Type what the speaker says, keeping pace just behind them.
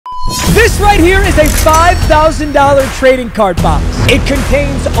This right here is a $5,000 trading card box. It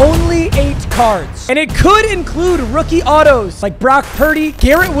contains only 8 cards, and it could include rookie autos like Brock Purdy,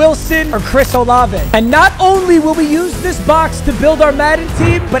 Garrett Wilson, or Chris Olave. And not only will we use this box to build our Madden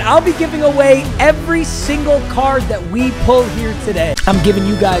team, but I'll be giving away every single card that we pull here today. I'm giving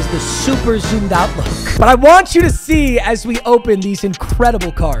you guys the super zoomed out look, but I want you to see as we open these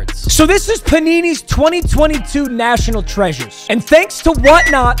incredible cards. So this is Panini's 2022 National Treasures. And thanks to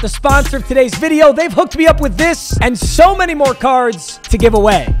Whatnot, the sponsor of today's video, they've hooked me up with this and so many more cards to give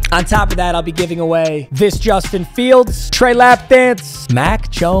away. On top of that, I'll be giving away this Justin Fields, Trey Lapdance, Mac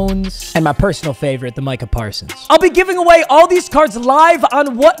Jones, and my personal favorite, the Micah Parsons. I'll be giving away all these cards live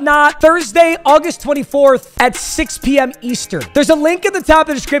on Whatnot Thursday, August 24th at 6 p.m. Eastern. There's a link in the top of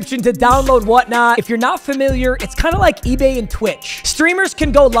the description to download Whatnot. If you're not familiar, it's kind of like eBay and Twitch. Streamers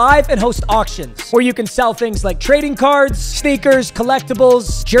can go live and host auctions where you can sell things like trading cards, sneakers,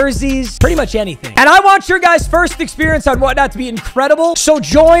 collectibles, jerseys, pretty much anything. And I want your guys' first experience on Whatnot to be incredible. So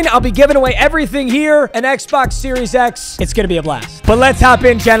join. I'll be giving away everything here, an Xbox Series X. It's going to be a blast. But let's hop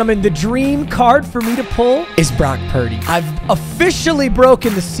in, gentlemen. The dream card for me to pull is Brock Purdy. I've officially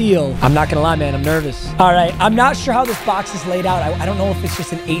broken the seal. I'm not going to lie, man. I'm nervous. All right. I'm not sure how this box is laid out. I don't know if it's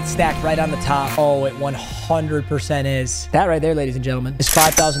just an 8 stack right on the top. Oh, it 100% is. That right there, ladies and gentlemen, is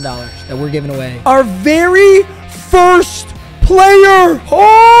 $5,000 that we're giving away. Our very first player.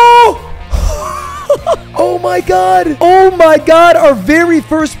 Oh! Oh my God. Oh my God. Our very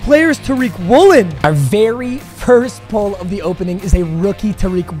first player is Tariq Woolen. Our very first pull of the opening is a rookie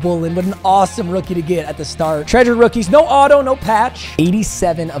Tariq Woolen. What an awesome rookie to get at the start. Treasure rookies, no auto, no patch.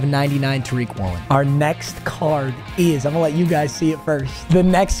 87 of 99 Tariq Woolen. Our next card is, I'm gonna let you guys see it first. The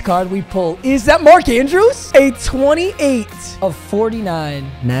next card we pull is that Mark Andrews? A 28 of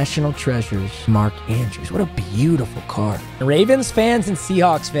 49 National Treasures, Mark Andrews. What a beautiful card. Ravens fans and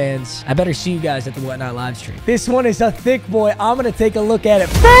Seahawks fans, I better see you guys at the Whatnot live stream. This one is a thick boy. I'm gonna take a look at it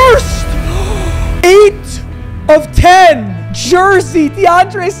first. 8 of 10 jersey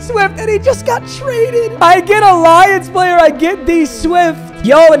DeAndre Swift, and he just got traded. I get a Lions player. I get D Swift.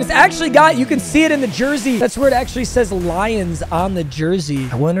 Yo, and it's actually got, you can see it in the jersey. That's where it actually says Lions on the jersey.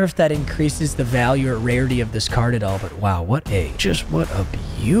 I wonder if that increases the value or rarity of this card at all, but wow, what a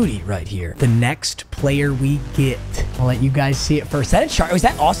beauty right here. The next player we get, I'll let you guys see it first. Is that a chart? Was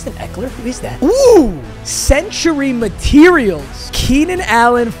that Austin Eckler? Who is that? Ooh, Century Materials. Keenan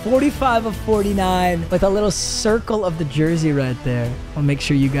Allen, 45 of 49 with a little circle of the jersey right there. I'll make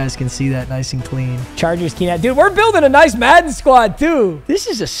sure you guys can see that nice and clean. Chargers, Keenan. Dude, we're building a nice Madden squad too. This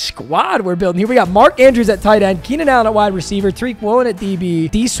is a squad we're building here. We got Mark Andrews at tight end, Keenan Allen at wide receiver, Tariq Woolen at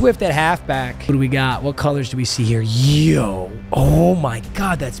DB, D Swift at halfback. What do we got? What colors do we see here? Yo, oh my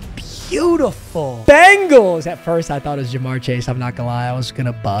God, that's beautiful. Bengals. At first, I thought it was Jamar Chase. I'm not gonna lie. I was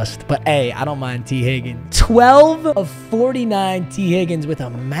gonna bust. But hey, I don't mind T. Higgins. 12 of 49 T. Higgins with a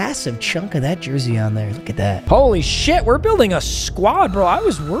massive chunk of that jersey on there. Look at that. Holy shit. We're building a squad, bro. I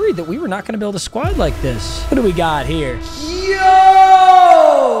was worried that we were not gonna build a squad like this. What do we got here? Yo!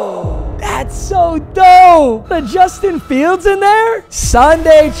 That's so dope. The Justin Fields in there?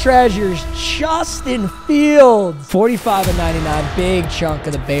 Sunday Treasures, Justin Fields. 45 of 99, big chunk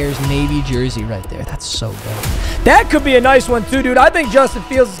of the Bears Navy jersey right there. That's so dope. That could be a nice one too, dude. I think Justin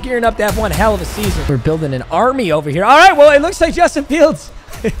Fields is gearing up to have one hell of a season. We're building an army over here. All right, well, it looks like Justin Fields.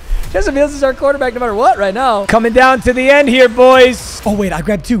 Justin Fields is our quarterback no matter what right now. Coming down to the end here, boys. Oh, wait, I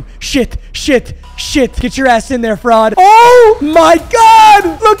grabbed 2. Shit. Get your ass in there, fraud. Oh, my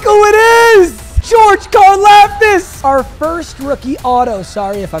God. Look who it is. George Karlaftis. Our first rookie auto.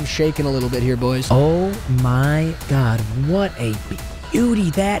 Sorry if I'm shaking a little bit here, boys. Oh, my God. What a beauty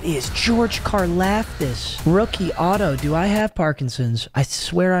that is. George Karlaftis. Rookie auto. Do I have Parkinson's? I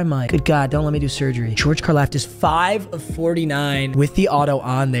swear I might. Good God, don't let me do surgery. George Karlaftis, 5 of 49 with the auto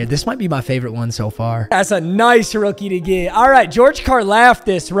on there. This might be my favorite one so far. That's a nice rookie to get. All right, George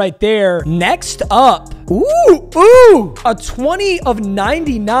Karlaftis right there. Next up. Ooh, a 20 of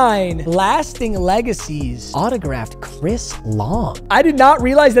 99 lasting legacies autographed Chris Long. I did not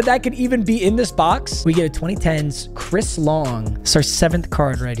realize that that could even be in this box. We get a 2010's Chris Long. It's our 7th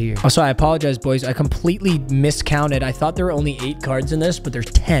card right here. Also, I apologize, boys. I completely miscounted. I thought there were only 8 cards in this, but there's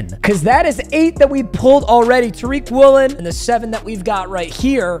 10. Because that is 8 that we pulled already. Tariq Woolen and the 7 that we've got right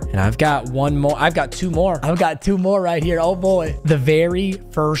here. And I've got 1 more. I've got 2 more. I've got 2 more right here. Oh, boy. The very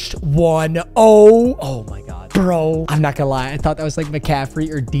first one. Oh my God. Bro, I'm not gonna lie. I thought that was like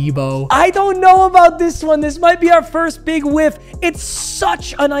McCaffrey or Debo. I don't know about this one. This might be our first big whiff. It's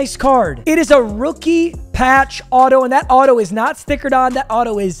such a nice card. It is a rookie patch auto, and that auto is not stickered on. That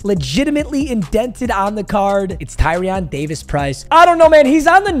auto is legitimately indented on the card. It's Tyrion Davis-Price. I don't know, man. He's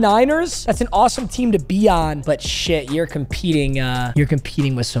on the Niners. That's an awesome team to be on, but shit, you're competing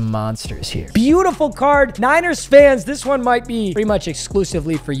with some monsters here. Beautiful card. Niners fans, this one might be pretty much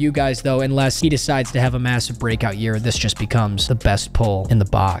exclusively for you guys, though, unless he decides to have a massive breakout year. This just becomes the best pull in the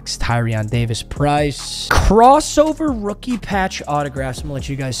box. Tyrion Davis-Price. Crossover rookie patch autographs. I'm gonna let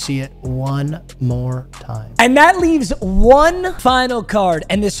you guys see it one more time. And that leaves one final card.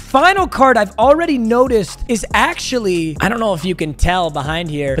 And this final card I've already noticed is actually, I don't know if you can tell behind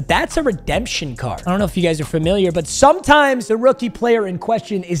here, but that's a redemption card. I don't know if you guys are familiar, but sometimes the rookie player in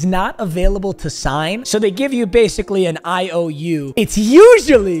question is not available to sign. So they give you basically an IOU. It's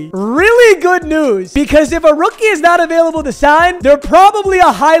usually really good news because if a rookie is not available to sign, they're probably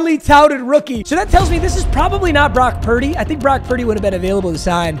a highly touted rookie. So that tells me this is probably not Brock Purdy. I think Brock Purdy would have been available to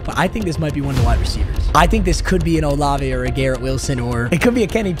sign, but I think this might be one of the wide receivers. I think this could be an Olave or a Garrett Wilson, or it could be a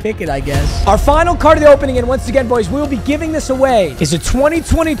Kenny Pickett, I guess. Our final card of the opening, and once again, boys, we'll be giving this away, is a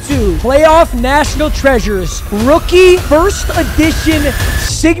 2022 Playoff National Treasures Rookie First Edition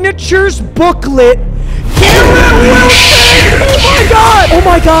Signatures Booklet. Garrett Wilson! Oh my God! Oh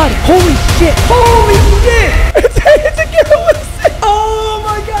my God! Holy shit! Holy shit! It's a Garrett Wilson! Oh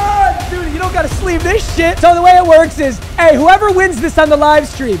my God! Dude, you don't gotta sleeve this shit. So the way it works is, hey, whoever wins this on the live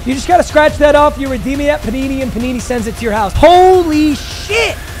stream, you just gotta scratch that off, you redeem it at Panini, and Panini sends it to your house. Holy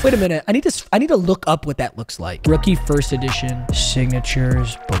shit! Wait a minute. I need to look up what that looks like. Rookie First Edition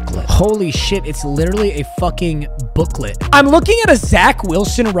Signatures Booklet. Holy shit, it's literally a fucking booklet. I'm looking at a Zach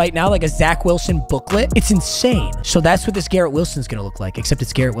Wilson right now, like a Zach Wilson booklet. It's insane. So that's what this Garrett Wilson's gonna look like, except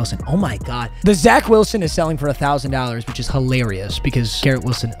it's Garrett Wilson. Oh my God. The Zach Wilson is selling for $1,000, which is hilarious because Garrett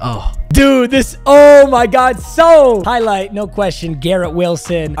Wilson, oh. Dude, this, oh my God. So, highlight, no question, Garrett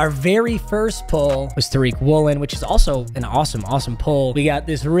Wilson. Our very first pull was Tariq Woolen, which is also an awesome, awesome pull. We got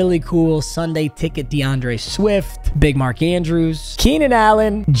this really cool Sunday ticket DeAndre Swift, Big Mark Andrews, Keenan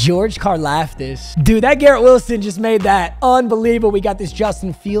Allen, George Karlaftis. Dude, that Garrett Wilson just made that unbelievable. We got this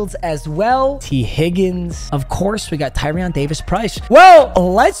Justin Fields as well. T. Higgins. Of course, we got Tyrion Davis-Price. Well,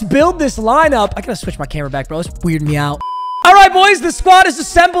 let's build this lineup. I gotta switch my camera back, bro. It's weirding me out. All right, boys, the squad is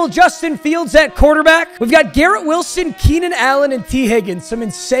assembled. Justin Fields at quarterback. We've got Garrett Wilson, Keenan Allen, and T. Higgins. Some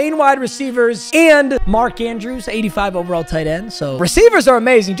insane wide receivers. And Mark Andrews, 85 overall tight end. So receivers are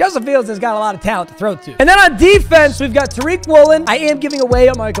amazing. Justin Fields has got a lot of talent to throw to. And then on defense, we've got Tariq Woolen. I am giving away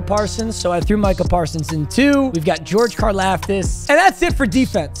on Micah Parsons, so I threw Micah Parsons in too. We've got George Karlaftis. And that's it for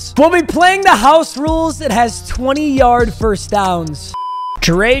defense. We'll be playing the house rules. It has 20-yard first downs.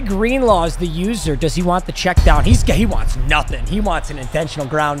 Dre Greenlaw is the user. Does he want the check down? He wants nothing. He wants an intentional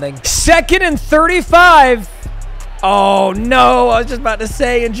grounding. 2nd and 35. Oh, no. I was just about to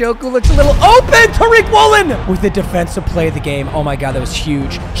say, Njoku looks a little open. Tariq Woolen with the defensive play of the game. Oh, my God, that was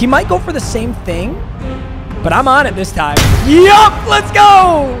huge. He might go for the same thing, but I'm on it this time. Yup, let's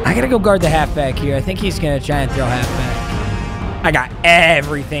go. I got to go guard the halfback here. I think he's going to try and throw halfback. I got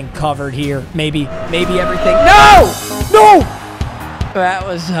everything covered here. Maybe everything. No! No! That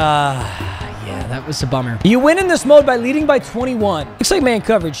was, yeah, that was a bummer. You win in this mode by leading by 21. Looks like man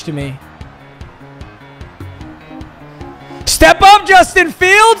coverage to me. Step up, Justin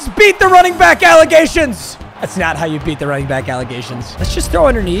Fields. Beat the running back allegations. That's not how you beat the running back allegations. Let's just throw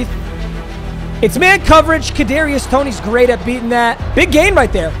underneath. It's man coverage. Kadarius Toney's great at beating that. Big gain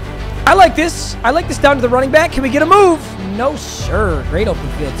right there. I like this. I like this down to the running back. Can we get a move? No, sir. Great open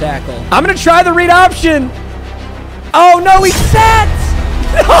field tackle. I'm going to try the read option. Oh, no, he sat!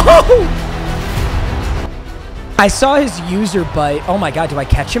 No! I saw his user bite. Oh, my God, do I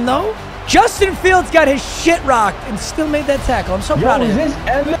catch him, though? Justin Fields got his shit rocked and still made that tackle. I'm so proud of him. Is this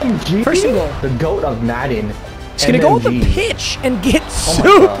MMG? First and goal. The GOAT of Madden. He's going to go with the pitch and get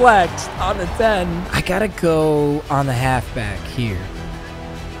suplexed on the 10. I got to go on the halfback here.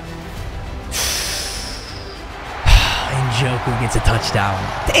 Njoku gets a touchdown.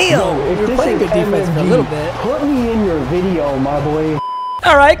 Damn! We were playing good defense for a little bit. Put me in your video, my boy.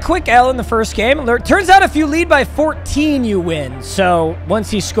 All right, quick L in the first game. Turns out if you lead by 14, you win. So once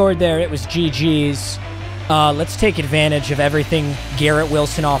he scored there, it was GG's. Let's take advantage of everything Garrett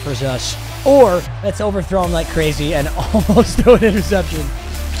Wilson offers us. Or let's overthrow him like crazy and almost throw an interception.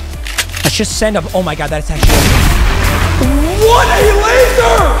 Let's just send up. Oh my God, that's actually. What a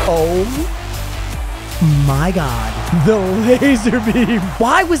laser! Oh my God, the laser beam.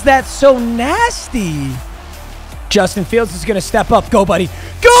 Why was that so nasty? Justin Fields is going to step up. Go, buddy.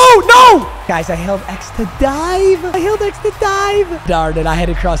 Go! No! Guys, I held X to dive. I held X to dive. Darn it. I had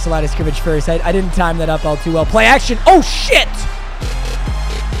to cross the line of scrimmage first. I didn't time that up all too well. Play action. Oh, shit.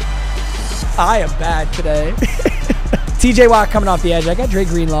 I am bad today. TJ Watt coming off the edge. I got Dre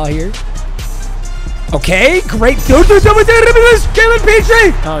Greenlaw here. Okay, great. Jalen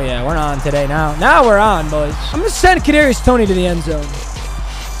Petrie. Oh, yeah, we're on today now. Now we're on, boys. I'm going to send Kadarius Toney to the end zone.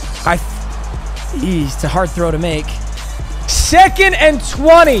 It's a hard throw to make. 2nd and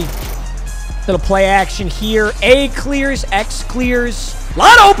 20. Little play action here. A clears, X clears. A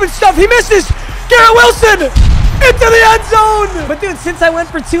lot of open stuff. He misses. Garrett Wilson into the end zone. But dude, since I went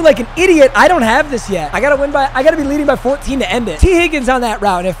for 2 like an idiot, I don't have this yet. I gotta be leading by 14 to end it. T. Higgins on that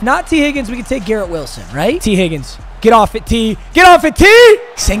route. If not T. Higgins, we can take Garrett Wilson, right? T. Higgins. Get off it, T. Get off it, T.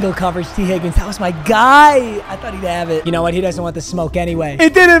 Single coverage, T. Higgins. That was my guy. I thought he'd have it. You know what? He doesn't want the smoke anyway.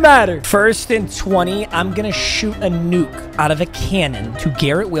 It didn't matter. 1st and 20. I'm going to shoot a nuke out of a cannon to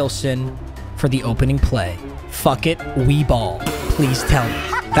Garrett Wilson for the opening play. Fuck it. We ball. Please tell me.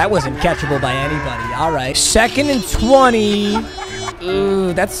 That wasn't catchable by anybody. All right. 2nd and 20.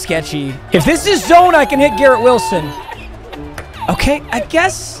 Ooh, that's sketchy. If this is zone, I can hit Garrett Wilson. Okay, I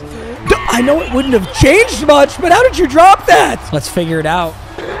guess... I know it wouldn't have changed much, but how did you drop that? Let's figure it out.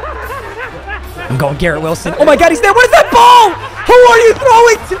 I'm going Garrett Wilson. Oh my God, he's there. Where's that ball? Who are you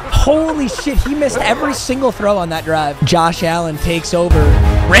throwing to? Holy shit, he missed every single throw on that drive. Josh Allen takes over.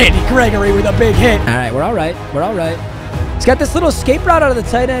 Randy Gregory with a big hit. All right, we're all right. We're all right. He's got this little escape route out of the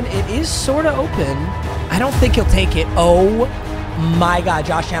tight end. It is sort of open. I don't think he'll take it. Oh my God,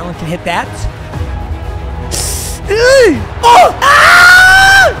 Josh Allen can hit that. Oh!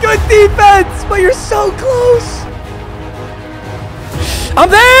 Ah! Good defense, but you're so close. I'm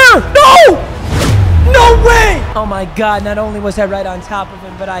there! No! No way! Oh my God, not only was I right on top of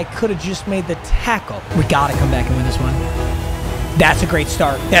him, but I could have just made the tackle. We gotta come back and win this one. That's a great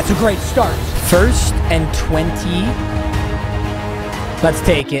start. That's a great start. 1st and 20. Let's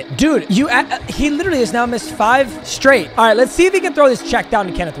take it. Dude, he literally has now missed 5 straight. All right, let's see if he can throw this check down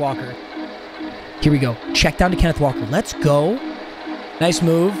to Kenneth Walker. Here we go. Check down to Kenneth Walker. Let's go. Nice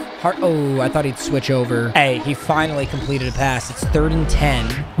move. Oh, I thought he'd switch over. Hey, he finally completed a pass. It's 3rd and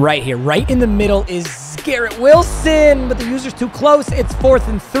 10. Right here. Right in the middle is Garrett Wilson, but the user's too close. It's 4th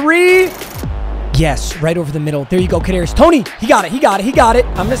and 3. Yes, right over the middle. There you go, Kadarius Toney. He got it. He got it. He got it.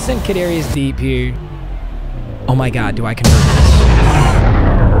 I'm going to send Kadarius deep here. Oh, my God. Do I convert this?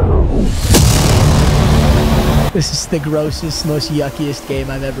 This is the grossest, most yuckiest game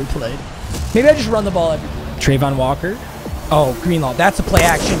I've ever played. Maybe I just run the ball every Trayvon Walker. Oh, Greenlaw. That's a play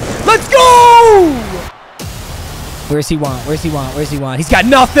action. Let's go! Where's he want? Where's he want? Where's he want? He's got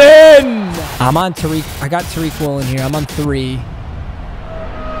nothing! I'm on Tariq. I got Tariq Woolen here. I'm on 3.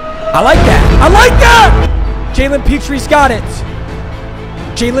 I like that. I like that! Jalen Petrie's got it.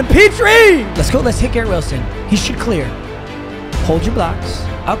 Jalen Petrie! Let's go. Let's hit Garrett Wilson. He should clear. Hold your blocks.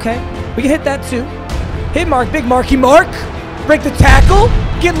 Okay. We can hit that too. Hit Mark. Big Marky Mark. Break the tackle.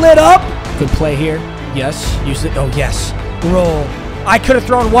 Get lit up. Good play here. Yes. Use it. Oh, yes. Roll. I could have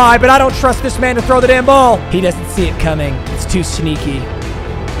thrown wide, but I don't trust this man to throw the damn ball. He doesn't see it coming. It's too sneaky.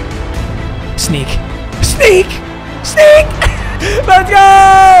 Sneak. Sneak! Sneak! Let's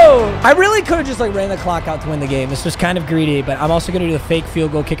go! I really could have just like ran the clock out to win the game. This was kind of greedy, but I'm also going to do the fake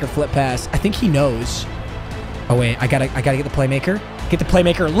field goal kicker flip pass. I think he knows. Oh, wait. I gotta get the playmaker. Get the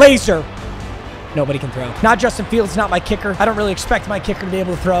playmaker. Laser! Nobody can throw. Not Justin Fields, not my kicker. I don't really expect my kicker to be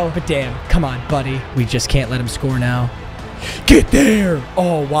able to throw, but damn. Come on, buddy. We just can't let him score now. Get there!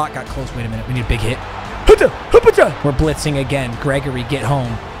 Oh, Watt got close. Wait a minute. We need a big hit. We're blitzing again. Gregory, get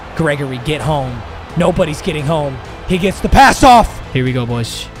home. Gregory, get home. Nobody's getting home. He gets the pass off. Here we go,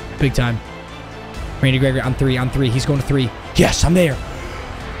 boys. Big time. Randy Gregory on 3, on 3. He's going to 3. Yes, I'm there.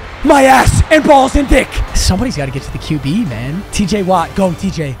 My ass and balls and dick. Somebody's got to get to the QB, man. TJ Watt. Go,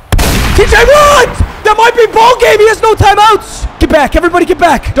 TJ. TJ Watt! That might be ball game. He has no timeouts. Get back. Everybody get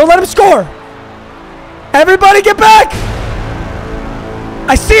back. Don't let him score. Everybody get back.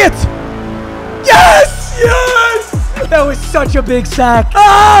 I see it. Yes! Yes! That was such a big sack.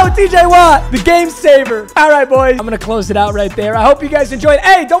 Oh, TJ Watt, the game saver. All right, boys. I'm going to close it out right there. I hope you guys enjoyed.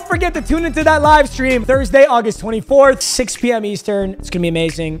 Hey, don't forget to tune into that live stream Thursday, August 24th, 6 p.m. Eastern. It's going to be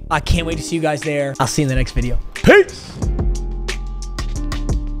amazing. I can't wait to see you guys there. I'll see you in the next video. Peace.